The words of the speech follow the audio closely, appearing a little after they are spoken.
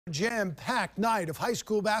Jam-packed night of high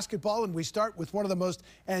school basketball, and we start with one of the most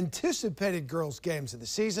anticipated girls' games of the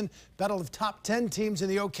season. Battle of top 10 teams in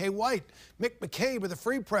the OK White. Mick McCabe with a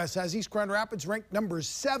free press has East Grand Rapids ranked number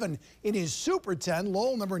 7 in his Super 10.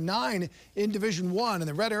 Lowell number 9 in Division 1. And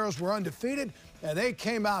the Red Arrows were undefeated, and they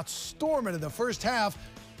came out storming in the first half.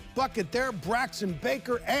 Bucket there, Braxton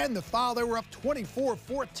Baker, and the foul. They were up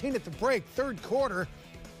 24-14 at the break. Third quarter,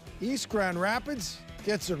 East Grand Rapids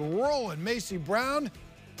gets it rolling. Macy Brown,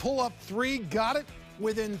 pull-up three, got it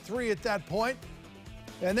within 3 at that point.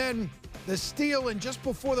 And then the steal, and just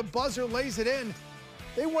before the buzzer lays it in,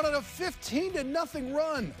 they won on a 15-0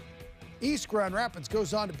 run. East Grand Rapids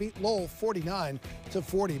goes on to beat Lowell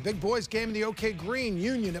 49-40. Big boys game in the OK Green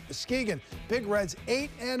Union at Muskegon. Big Reds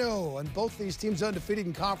 8-0, and both these teams undefeated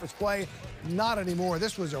in conference play. Not anymore.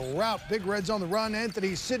 This was a rout. Big Reds on the run.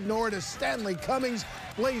 Anthony Sidnor to Stanley Cummings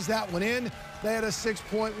lays that one in. They had a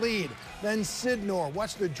 6-point lead. Then Sidnor,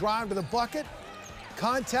 watch the drive to the bucket.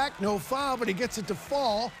 Contact, no foul, but he gets it to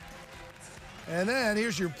fall. And then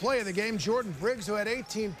here's your play of the game. Jordan Briggs, who had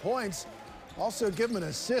 18 points, also give him an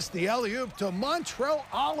assist. The alley-oop to Montrell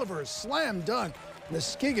Oliver, slam dunk.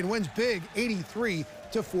 Muskegon wins big,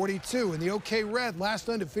 83-42. And the OK Red, last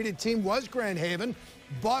undefeated team was Grand Haven.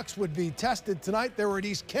 Bucks would be tested tonight. They were at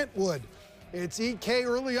East Kentwood. It's EK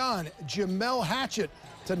early on. Jamel Hatchett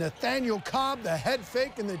to Nathaniel Cobb, the head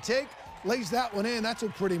fake and the take. Lays that one in. That's a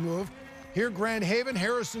pretty move. Here, Grand Haven,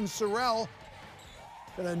 Harrison Sorrell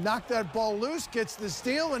gonna knock that ball loose, gets the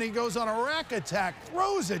steal, and he goes on a rack attack,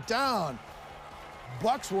 throws it down.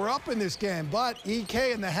 Bucks were up in this game, but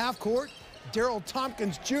EK in the half court. Daryl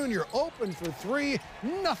Tompkins Jr. open for 3,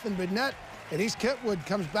 nothing but net. And East Kentwood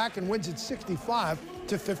comes back and wins it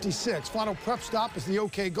 65-56. Final prep stop is the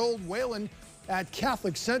OK Gold Whalen at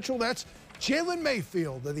Catholic Central. That's Jalen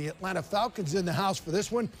Mayfield of the Atlanta Falcons in the house for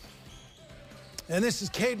this one. And this is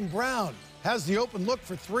Caden Brown. Has the open look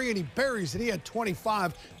for 3, and he buries it. He had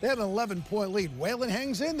 25. They have an 11-point lead. Whalen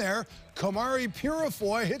hangs in there. Kamari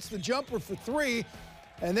Purifoy hits the jumper for 3,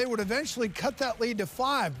 and they would eventually cut that lead to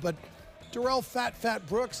 5. But Darrell Fat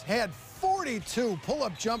Brooks had 42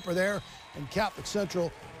 pull-up jumper there, and Catholic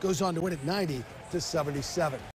Central goes on to win it 90-77.